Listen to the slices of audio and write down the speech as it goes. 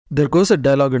There goes a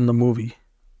dialogue in the movie.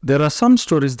 There are some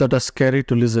stories that are scary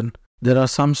to listen. There are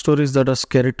some stories that are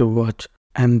scary to watch.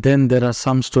 And then there are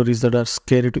some stories that are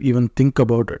scary to even think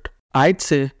about it. I'd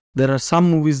say there are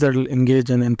some movies that will engage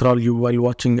and enthrall you while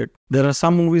watching it. There are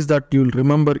some movies that you'll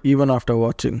remember even after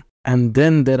watching. And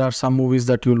then there are some movies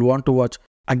that you'll want to watch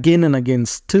again and again,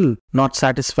 still not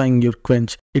satisfying your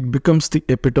quench. It becomes the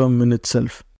epitome in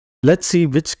itself. Let's see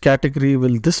which category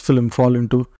will this film fall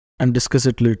into and discuss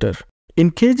it later. In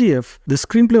KGF, the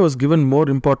screenplay was given more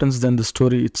importance than the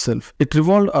story itself. It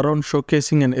revolved around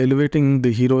showcasing and elevating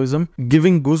the heroism,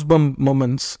 giving goosebump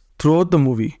moments throughout the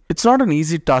movie. It's not an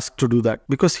easy task to do that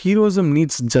because heroism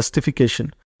needs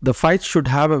justification. The fights should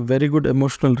have a very good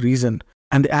emotional reason,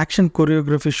 and the action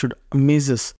choreography should amaze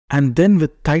us, and then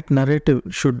with tight narrative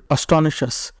should astonish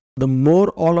us. The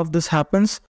more all of this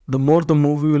happens, the more the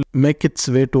movie will make its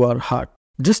way to our heart.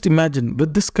 Just imagine,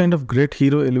 with this kind of great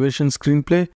hero elevation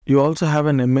screenplay, you also have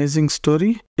an amazing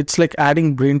story. It's like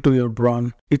adding brain to your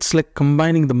brawn. It's like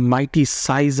combining the mighty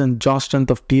size and jaw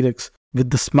strength of T-Rex with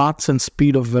the smarts and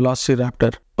speed of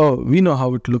Velociraptor. Oh, we know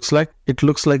how it looks like. It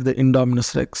looks like the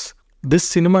Indominus Rex. This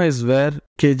cinema is where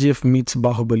KGF meets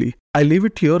Bahubali. I leave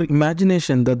it to your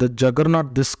imagination that the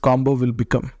juggernaut this combo will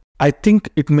become. I think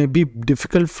it may be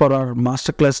difficult for our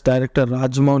masterclass director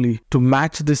Rajamouli to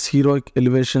match these heroic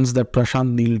elevations that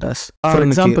Prashanth Neel does. For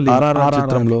example, in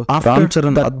RRR, after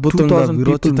that 2,000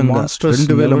 people monstrous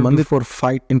 2000 మంది for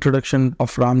fight introduction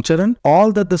of Ram Charan,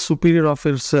 all that the superior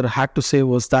officer had to say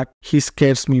was that he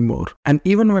scares me more. And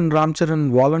even when Ram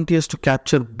Charan volunteers to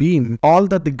capture Beam, all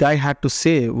that the guy had to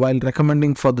say while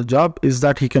recommending for the job is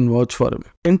that he can vouch for him.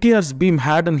 NTR's Beam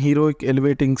had an heroic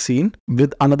elevating scene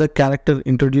with another character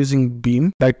introducing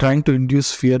Beam by trying to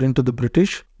induce fear into the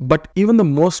British. But even the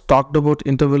most talked about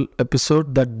interval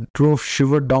episode that drove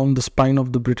shiver down the spine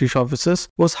of the British officers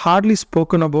was hardly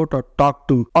spoken about or talked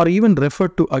to or even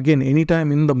referred to again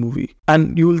anytime in the movie.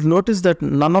 And you will notice that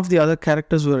none of the other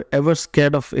characters were ever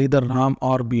scared of either Ram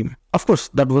or Beam. Of course,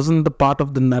 that wasn't the part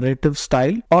of the narrative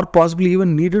style or possibly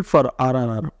even needed for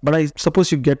RRR, but I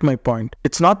suppose you get my point.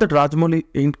 It's not that Rajamouli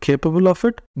ain't capable of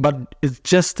it, but it's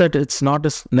just that it's not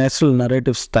his natural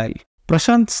narrative style.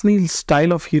 Prashanth Neel's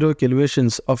style of heroic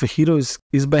elevations of a hero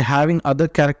is by having other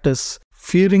characters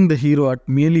fearing the hero at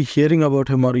merely hearing about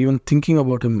him or even thinking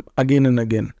about him again and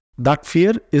again. That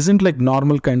fear isn't like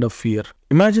normal kind of fear.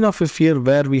 Imagine of a fear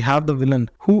where we have the villain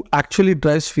who actually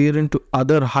drives fear into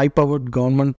other high-powered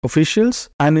government officials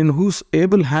and in whose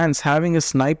able hands having a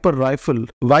sniper rifle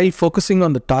while focusing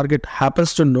on the target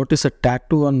happens to notice a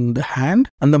tattoo on the hand,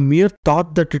 and the mere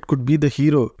thought that it could be the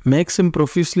hero makes him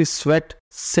profusely sweat,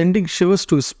 sending shivers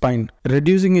to his spine,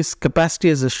 reducing his capacity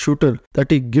as a shooter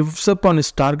that he gives up on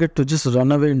his target to just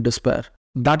run away in despair.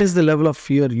 That is the level of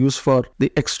fear used for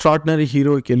the extraordinary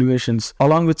heroic elevations,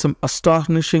 along with some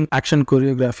astonishing action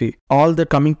choreography, all that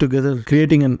coming together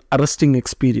creating an arresting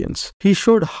experience. He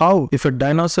showed how if a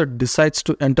dinosaur decides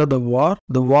to enter the war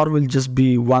will just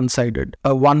be one-sided,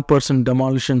 a one-person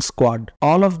demolition squad.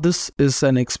 All of this is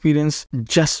an experience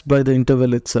just by the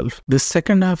interval itself. The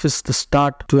second half is the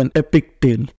start to an epic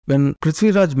tale. When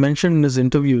Prithviraj mentioned in his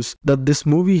interviews that this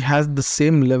movie has the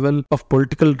same level of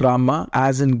political drama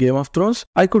as in Game of Thrones,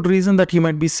 I could reason that he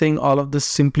might be saying all of this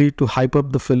simply to hype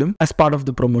up the film as part of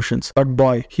the promotions. But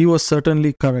boy, he was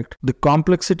certainly correct. The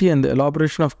complexity and the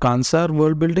elaboration of Kansar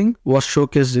world building was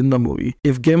showcased in the movie.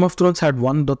 If Game of Thrones had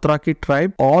one Dothraki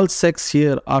tribe, all sects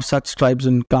here are such tribes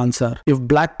in Kansar. If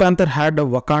Black Panther had a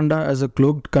Wakanda as a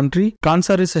cloaked country,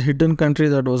 Kansar is a hidden country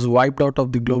that was wiped out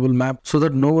of the global map so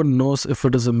that no one knows if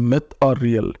it is a myth or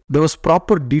real. There was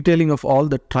proper detailing of all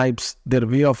the tribes, their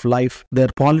way of life, their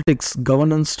politics,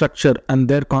 governance structure, and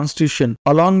their constitution,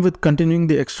 along with continuing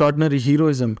the extraordinary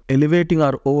heroism, elevating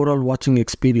our overall watching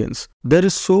experience. There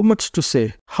is so much to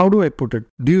say. How do I put it?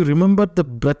 Do you remember the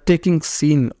breathtaking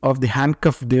scene of the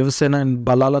handcuffed Devasena in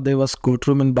Balala Deva's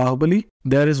courtroom in Bahubali?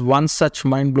 There is one such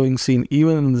mind-blowing scene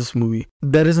even in this movie.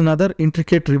 There is another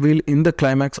intricate reveal in the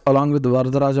climax along with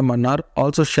Varadaraja Mannar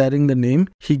also sharing the name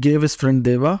he gave his friend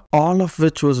Deva, all of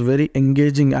which was very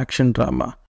engaging action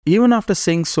drama. Even after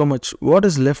saying so much, what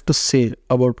is left to say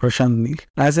about Prashanth Neel?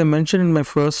 As I mentioned in my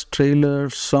first trailer,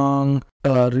 song,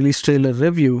 release trailer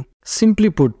review,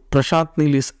 simply put, Prashanth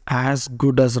Neel is as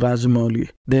good as Rajamouli.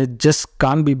 There just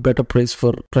can't be better praise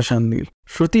for Prashanth Neel.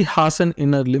 Shruti Haasan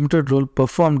in her limited role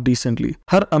performed decently.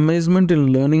 Her amazement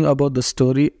in learning about the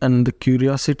story and the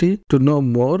curiosity to know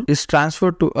more is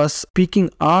transferred to us, piquing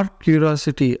our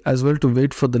curiosity as well to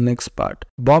wait for the next part.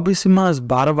 Bobby Simha as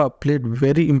Bharava played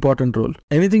very important role.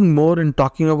 Anything more in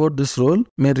talking about this role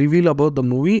may reveal about the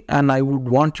movie, and I would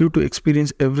want you to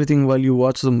experience everything while you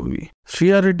watch the movie.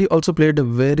 Shriya Reddy also played a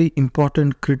very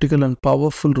important, critical and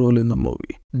powerful role in the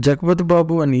movie. Jagapati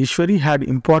Babu and Ishwari had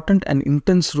important and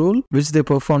intense role which they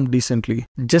performed decently.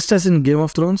 Just as in Game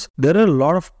of Thrones, there are a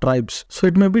lot of tribes, so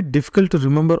it may be difficult to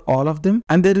remember all of them,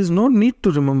 and there is no need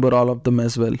to remember all of them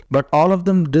as well. But all of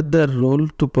them did their role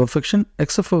to perfection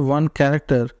except for one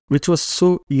character which was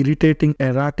so irritating,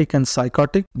 erratic and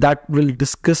psychotic that will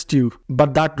disgust you.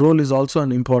 But that role is also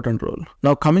an important role.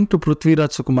 Now coming to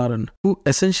Prithviraj Sukumaran, who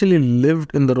essentially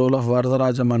lived in the role of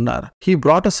Varadaraja Mannar. He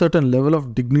brought a certain level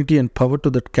of dignity and power to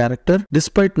that character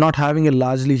despite not having a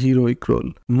largely heroic role.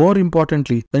 More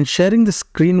importantly, when sharing the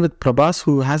screen with Prabhas,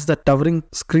 who has that towering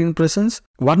screen presence,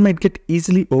 one might get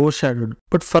easily overshadowed.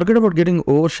 But forget about getting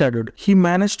overshadowed. He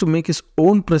managed to make his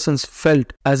own presence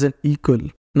felt as an equal.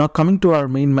 Now coming to our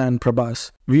main man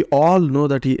Prabhas, we all know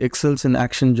that he excels in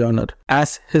action genre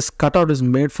as his cutout is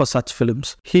made for such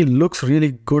films. He looks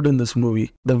really good in this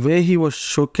movie. The way he was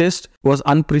showcased was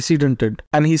unprecedented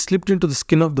and he slipped into the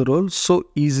skin of the role so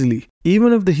easily.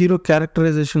 Even if the hero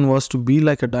characterization was to be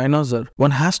like a dinosaur,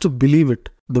 one has to believe it.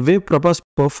 The way Prabhas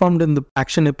performed in the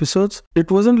action episodes,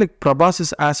 it wasn't like Prabhas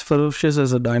is as ferocious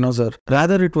as a dinosaur.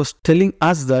 Rather, it was telling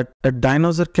us that a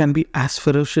dinosaur can be as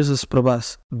ferocious as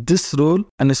Prabhas. This role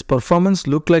and his performance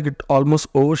looked like it almost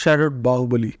overshadowed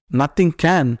Bahubali. Nothing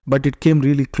can, but it came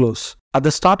really close. At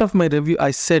the start of my review,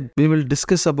 I said we will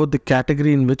discuss about the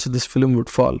category in which this film would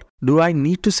fall. Do I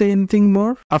need to say anything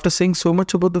more after saying so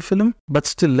much about the film? But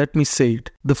still, let me say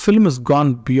it. The film has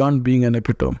gone beyond being an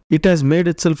epitome. It has made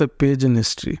itself a page in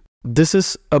history. This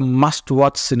is a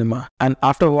must-watch cinema, and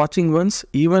after watching once,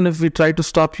 even if we try to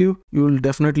stop you, you will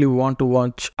definitely want to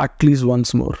watch at least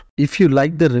once more. If you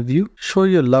like the review, show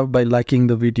your love by liking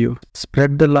the video.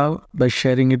 Spread the love by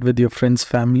sharing it with your friends,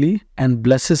 family, and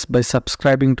bless us by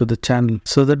subscribing to the channel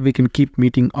so that we can keep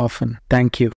meeting often. Thank you.